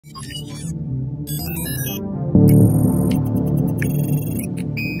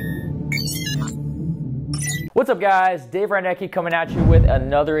What's up guys, Dave Rynecki coming at you with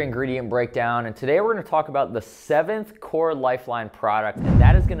another ingredient breakdown, and today we're going to talk about the 7th core Lifeline product, and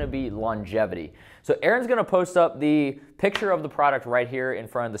that is going to be longevity. So Aaron's going to post up the picture of the product right here in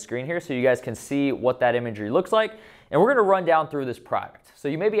front of the screen here so you guys can see what that imagery looks like, and we're going to run down through this product. So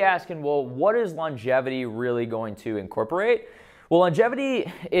you may be asking, well, what is longevity really going to incorporate? Well,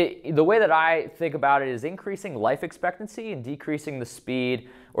 longevity, the way that I think about it is increasing life expectancy and decreasing the speed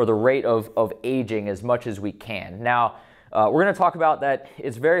or the rate of aging as much as we can. Now, we're going to talk about that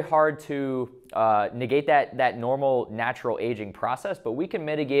it's very hard to negate that normal natural aging process, but we can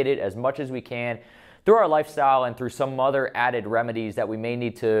mitigate it as much as we can through our lifestyle and through some other added remedies that we may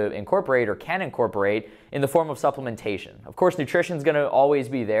need to incorporate or can incorporate in the form of supplementation. Of course, nutrition is going to always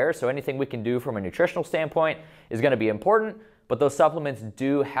be there, so anything we can do from a nutritional standpoint is going to be important. But those supplements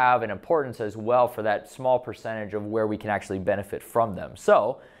do have an importance as well for that small percentage of where we can actually benefit from them.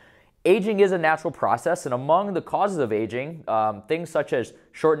 So aging is a natural process, and among the causes of aging, things such as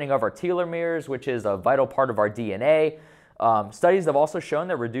shortening of our telomeres, which is a vital part of our DNA. Studies have also shown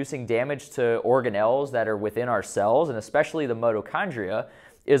that reducing damage to organelles that are within our cells, and especially the mitochondria,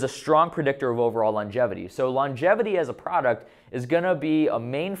 is a strong predictor of overall longevity. So longevity as a product is going to be a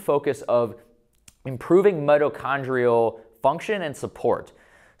main focus of improving mitochondrial function and support.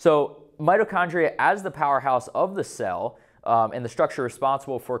 So mitochondria, as the powerhouse of the cell and the structure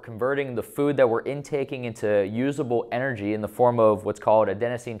responsible for converting the food that we're intaking into usable energy in the form of what's called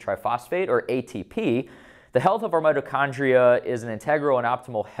adenosine triphosphate or ATP, the health of our mitochondria is an integral and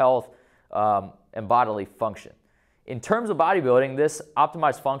optimal health and bodily function. In terms of bodybuilding, this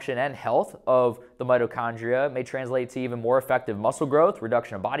optimized function and health of the mitochondria may translate to even more effective muscle growth,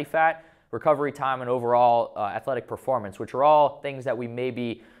 reduction of body fat, recovery time, and overall athletic performance, which are all things that we may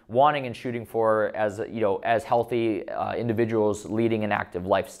be wanting and shooting for as as healthy individuals leading an active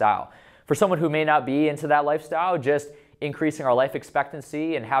lifestyle. For someone who may not be into that lifestyle, just increasing our life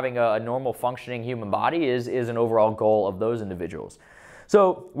expectancy and having a normal functioning human body is an overall goal of those individuals.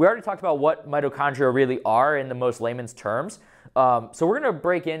 So we already talked about what mitochondria really are in the most layman's terms. So we're going to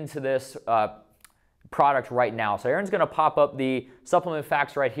break into this product right now. So Aaron's going to pop up the supplement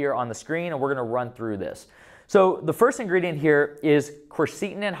facts right here on the screen, and we're going to run through this. So the first ingredient here is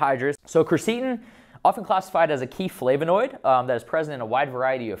quercetin anhydrous. So quercetin, often classified as a key flavonoid that is present in a wide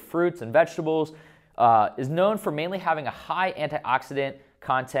variety of fruits and vegetables, is known for mainly having a high antioxidant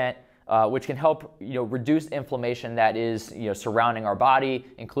content, which can help reduce inflammation that is surrounding our body,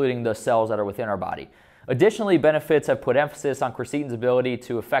 including the cells that are within our body. Additionally, benefits have put emphasis on quercetin's ability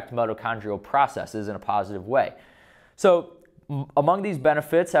to affect mitochondrial processes in a positive way. So among these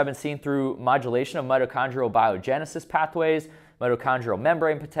benefits have been seen through modulation of mitochondrial biogenesis pathways, mitochondrial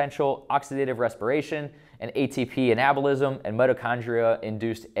membrane potential, oxidative respiration, and ATP anabolism, and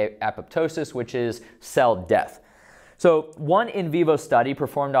mitochondria-induced apoptosis, which is cell death. So one in vivo study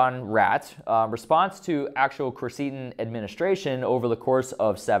performed on rats, response to actual quercetin administration over the course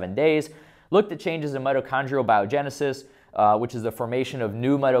of 7 days, looked at changes in mitochondrial biogenesis, which is the formation of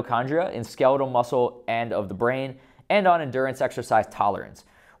new mitochondria in skeletal muscle and of the brain, and on endurance exercise tolerance.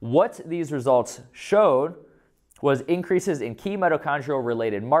 What these results showed was increases in key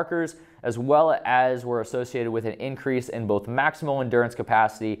mitochondrial-related markers, as well as were associated with an increase in both maximal endurance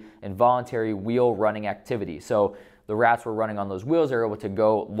capacity and voluntary wheel running activity. So the rats were running on those wheels, they were able to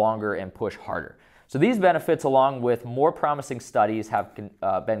go longer and push harder. So these benefits, along with more promising studies have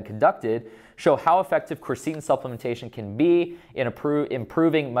been conducted, show how effective quercetin supplementation can be in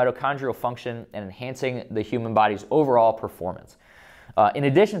improving mitochondrial function and enhancing the human body's overall performance. In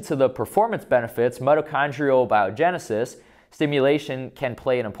addition to the performance benefits, mitochondrial biogenesis stimulation can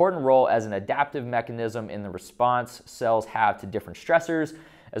play an important role as an adaptive mechanism in the response cells have to different stressors,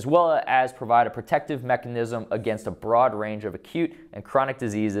 as well as provide a protective mechanism against a broad range of acute and chronic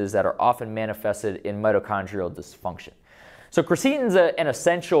diseases that are often manifested in mitochondrial dysfunction. So quercetin is an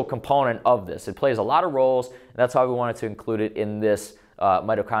essential component of this. It plays a lot of roles, and that's why we wanted to include it in this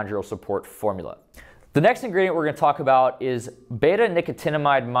mitochondrial support formula. The next ingredient we're going to talk about is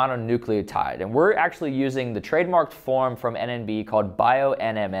beta-nicotinamide mononucleotide, and we're actually using the trademarked form from NNB called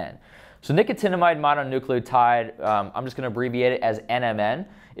BioNMN. So nicotinamide mononucleotide, I'm just going to abbreviate it as NMN,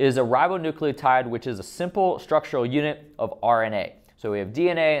 is a ribonucleotide, which is a simple structural unit of RNA. So we have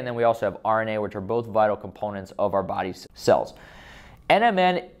DNA, and then we also have RNA, which are both vital components of our body's cells.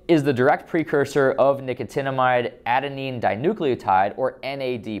 NMN is the direct precursor of nicotinamide adenine dinucleotide, or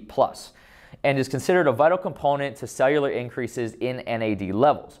NAD+, and is considered a vital component to cellular increases in NAD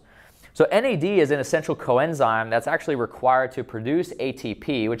levels. So NAD is an essential coenzyme that's actually required to produce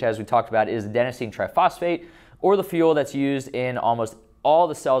ATP, which, as we talked about, is adenosine triphosphate, or the fuel that's used in almost all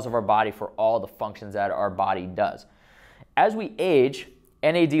the cells of our body for all the functions that our body does. As we age,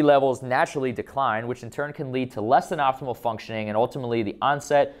 NAD levels naturally decline, which in turn can lead to less than optimal functioning and ultimately the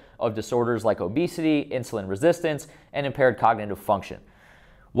onset of disorders like obesity, insulin resistance, and impaired cognitive function.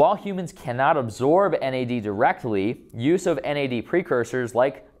 While humans cannot absorb NAD directly, use of NAD precursors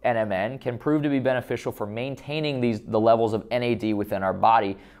like NMN can prove to be beneficial for maintaining the levels of NAD within our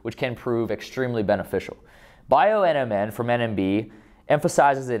body, which can prove extremely beneficial. Bio-NMN from NMB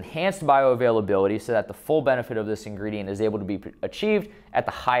emphasizes enhanced bioavailability so that the full benefit of this ingredient is able to be achieved at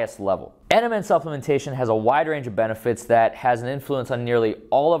the highest level. NMN supplementation has a wide range of benefits that has an influence on nearly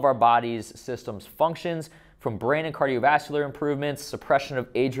all of our body's systems functions, from brain and cardiovascular improvements, suppression of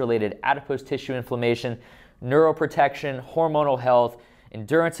age-related adipose tissue inflammation, neuroprotection, hormonal health,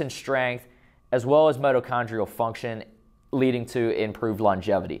 endurance and strength, as well as mitochondrial function, leading to improved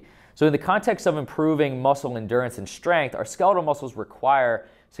longevity. So in the context of improving muscle endurance and strength, our skeletal muscles require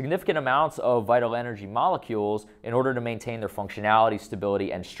significant amounts of vital energy molecules in order to maintain their functionality,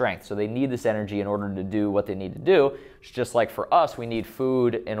 stability, and strength. So they need this energy in order to do what they need to do. It's just like for us, we need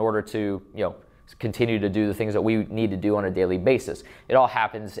food in order to, continue to do the things that we need to do on a daily basis. It all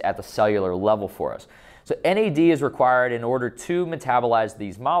happens at the cellular level for us. So NAD is required in order to metabolize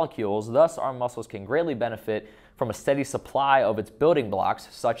these molecules. Thus, our muscles can greatly benefit from a steady supply of its building blocks,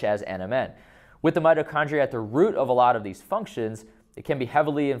 such as NMN. With the mitochondria at the root of a lot of these functions, it can be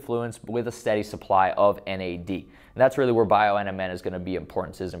heavily influenced with a steady supply of NAD. And that's really where bio-NMN is going to be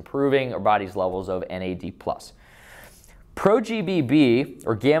important, is improving our body's levels of NAD+. Pro-GBB,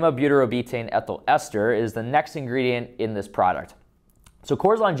 or Gamma-Butyrobutane ethyl ester, is the next ingredient in this product. So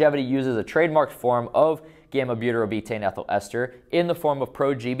Coors Longevity uses a trademarked form of Gamma-Butyrobutane ethyl ester in the form of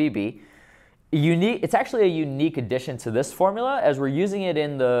Pro-GBB. It's actually a unique addition to this formula, as we're using it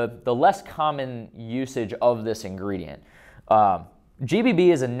in the less common usage of this ingredient.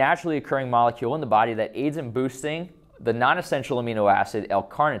 GBB is a naturally occurring molecule in the body that aids in boosting the non-essential amino acid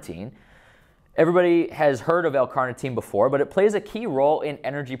L-carnitine. Everybody has heard of L-carnitine before, but it plays a key role in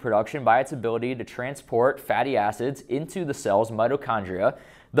energy production by its ability to transport fatty acids into the cell's mitochondria,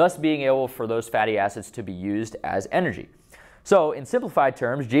 thus being able for those fatty acids to be used as energy. So in simplified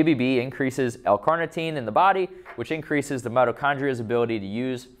terms, GBB increases L-carnitine in the body, which increases the mitochondria's ability to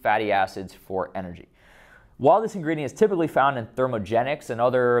use fatty acids for energy. While this ingredient is typically found in thermogenics and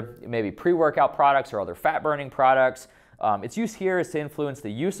other maybe pre-workout products or other fat-burning products, its use here is to influence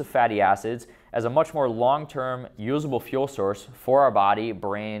the use of fatty acids as a much more long-term usable fuel source for our body,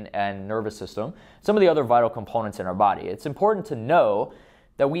 brain, and nervous system, some of the other vital components in our body. It's important to know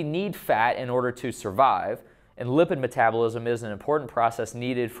that we need fat in order to survive, and lipid metabolism is an important process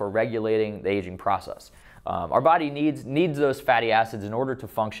needed for regulating the aging process. Our body needs those fatty acids in order to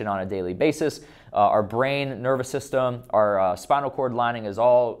function on a daily basis. Our brain, nervous system, our spinal cord lining is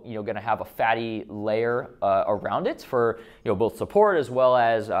all going to have a fatty layer around it for both support, as well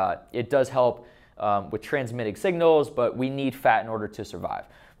as it does help with transmitting signals, but we need fat in order to survive.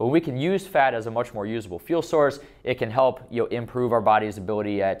 But when we can use fat as a much more usable fuel source, it can help improve our body's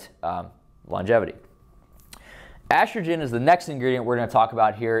ability at longevity. Estrogen is the next ingredient we're going to talk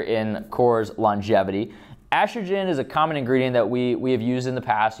about here in Coors Longevity. Estrogen is a common ingredient that we have used in the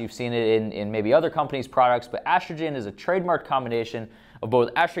past. You've seen it in maybe other companies' products, but estrogen is a trademark combination of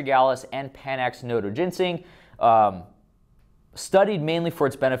both astragalus and Panax notoginseng, studied mainly for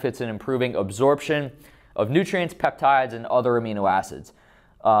its benefits in improving absorption of nutrients, peptides, and other amino acids.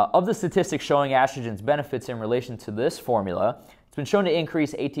 Of the statistics showing estrogen's benefits in relation to this formula, it's been shown to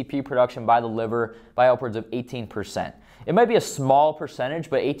increase ATP production by the liver by upwards of 18%. It might be a small percentage,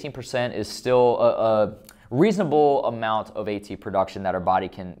 but 18% is still a reasonable amount of ATP production that our body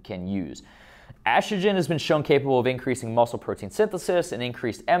can use. Estrogen has been shown capable of increasing muscle protein synthesis and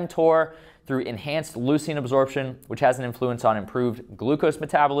increased mTOR through enhanced leucine absorption, which has an influence on improved glucose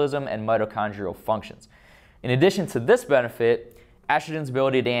metabolism and mitochondrial functions. In addition to this benefit, estrogen's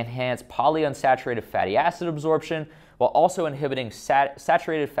ability to enhance polyunsaturated fatty acid absorption while also inhibiting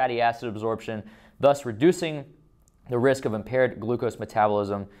saturated fatty acid absorption, thus reducing the risk of impaired glucose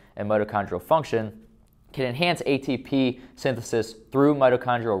metabolism and mitochondrial function, can enhance ATP synthesis through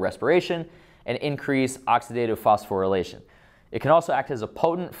mitochondrial respiration and increase oxidative phosphorylation. It can also act as a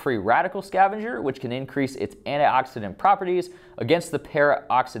potent free radical scavenger, which can increase its antioxidant properties against the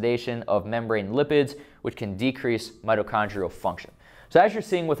peroxidation of membrane lipids, which can decrease mitochondrial function. So as you're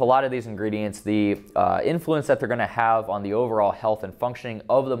seeing with a lot of these ingredients, the influence that they're going to have on the overall health and functioning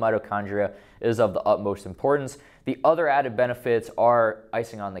of the mitochondria is of the utmost importance. The other added benefits are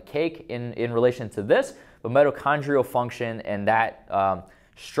icing on the cake in relation to this, but mitochondrial function and that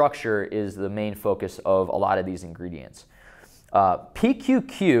structure is the main focus of a lot of these ingredients.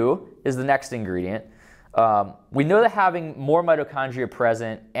 PQQ is the next ingredient. We know that having more mitochondria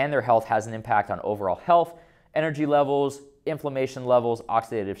present and their health has an impact on overall health, energy levels, inflammation levels,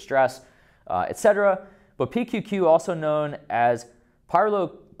 oxidative stress, etc. But PQQ, also known as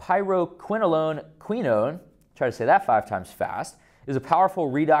pyroquinolone quinone, try to say that 5 times fast, is a powerful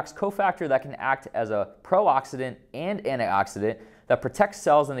redox cofactor that can act as a pro-oxidant and antioxidant that protects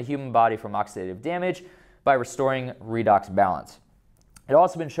cells in the human body from oxidative damage by restoring redox balance. It's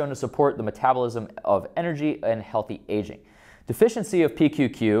also been shown to support the metabolism of energy and healthy aging. Deficiency of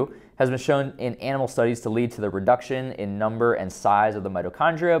PQQ has been shown in animal studies to lead to the reduction in number and size of the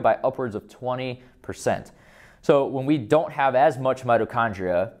mitochondria by upwards of 20%. So when we don't have as much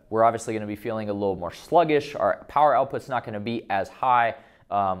mitochondria, we're obviously going to be feeling a little more sluggish. Our power output's not going to be as high.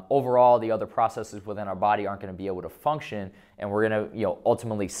 Overall, the other processes within our body aren't going to be able to function, and we're going to,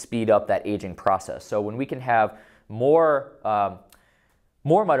 ultimately speed up that aging process. So when we can have more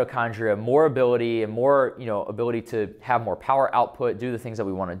mitochondria, more ability, and more ability to have more power output, do the things that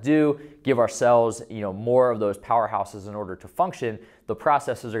we want to do, give our cells more of those powerhouses in order to function, the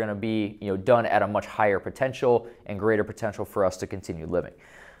processes are going to be done at a much higher potential and greater potential for us to continue living.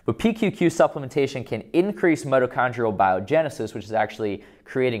 But PQQ supplementation can increase mitochondrial biogenesis, which is actually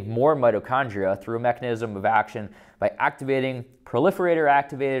creating more mitochondria through a mechanism of action by activating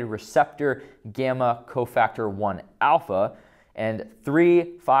proliferator-activated receptor gamma cofactor 1 alpha and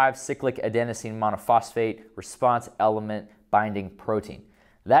 3,5-cyclic adenosine monophosphate response element binding protein.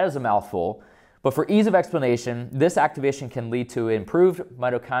 That is a mouthful, but for ease of explanation, this activation can lead to improved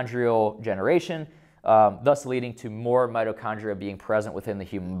mitochondrial generation, thus leading to more mitochondria being present within the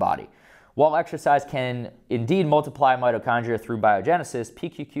human body. While exercise can indeed multiply mitochondria through biogenesis,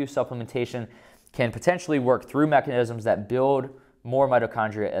 PQQ supplementation can potentially work through mechanisms that build more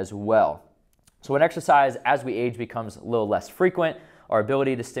mitochondria as well. So when exercise as we age becomes a little less frequent, our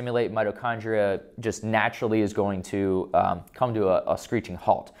ability to stimulate mitochondria just naturally is going to come to a screeching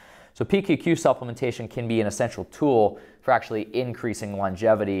halt. So PQQ supplementation can be an essential tool for actually increasing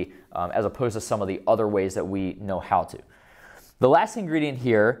longevity as opposed to some of the other ways that we know how to. The last ingredient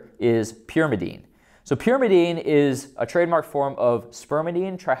here is pyrimidine. So pyrimidine is a trademark form of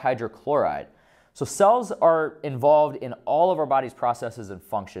spermidine trihydrochloride. So cells are involved in all of our body's processes and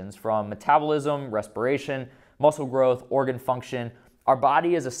functions, from metabolism, respiration, muscle growth, organ function. Our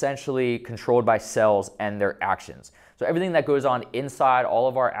body is essentially controlled by cells and their actions. So everything that goes on inside, all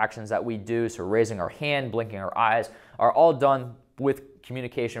of our actions that we do, so raising our hand, blinking our eyes, are all done with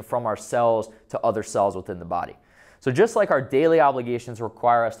communication from our cells to other cells within the body. So just like our daily obligations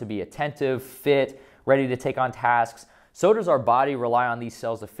require us to be attentive, fit, ready to take on tasks, so does our body rely on these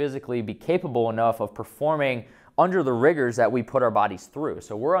cells to physically be capable enough of performing under the rigors that we put our bodies through.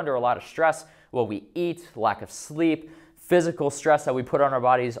 So we're under a lot of stress, what we eat, lack of sleep, physical stress that we put on our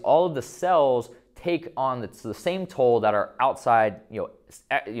bodies. All of the cells take on the same toll that our outside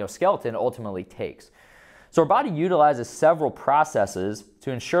skeleton ultimately takes. So our body utilizes several processes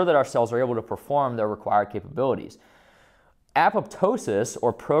to ensure that our cells are able to perform their required capabilities. Apoptosis,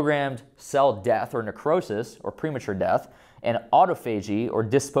 or programmed cell death, or necrosis, or premature death, and autophagy, or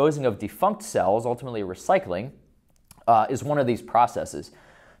disposing of defunct cells, ultimately recycling, is one of these processes.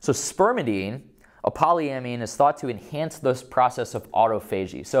 So spermidine, a polyamine, is thought to enhance this process of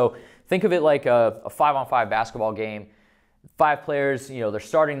autophagy. So think of it like a 5-on-5 basketball game. 5 players, they're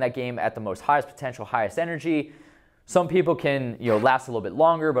starting that game at the most highest potential, highest energy. Some people can last a little bit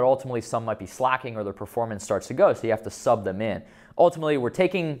longer, but ultimately some might be slacking or their performance starts to go, so you have to sub them in. Ultimately, we're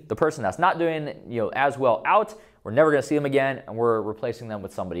taking the person that's not doing as well out, we're never going to see them again, and we're replacing them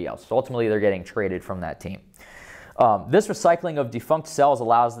with somebody else. So ultimately, they're getting traded from that team. This recycling of defunct cells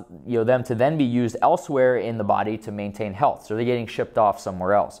allows them to then be used elsewhere in the body to maintain health, so they're getting shipped off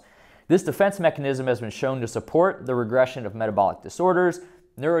somewhere else. This defense mechanism has been shown to support the regression of metabolic disorders,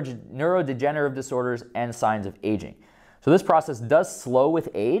 neurodegenerative disorders, and signs of aging. So this process does slow with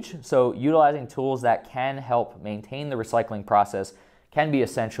age, so utilizing tools that can help maintain the recycling process can be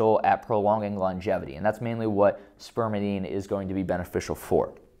essential at prolonging longevity, and that's mainly what spermidine is going to be beneficial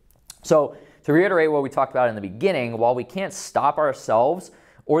for. So to reiterate what we talked about in the beginning, while we can't stop ourselves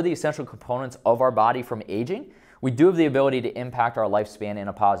or the essential components of our body from aging, we do have the ability to impact our lifespan in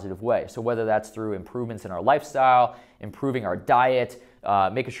a positive way. So whether that's through improvements in our lifestyle, improving our diet,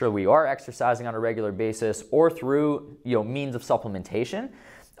 making sure we are exercising on a regular basis, or through means of supplementation,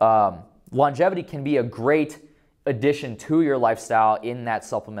 longevity can be a great addition to your lifestyle in that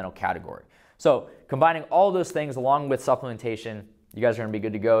supplemental category. So combining all those things along with supplementation, you guys are going to be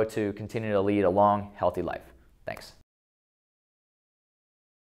good to go to continue to lead a long, healthy life. Thanks.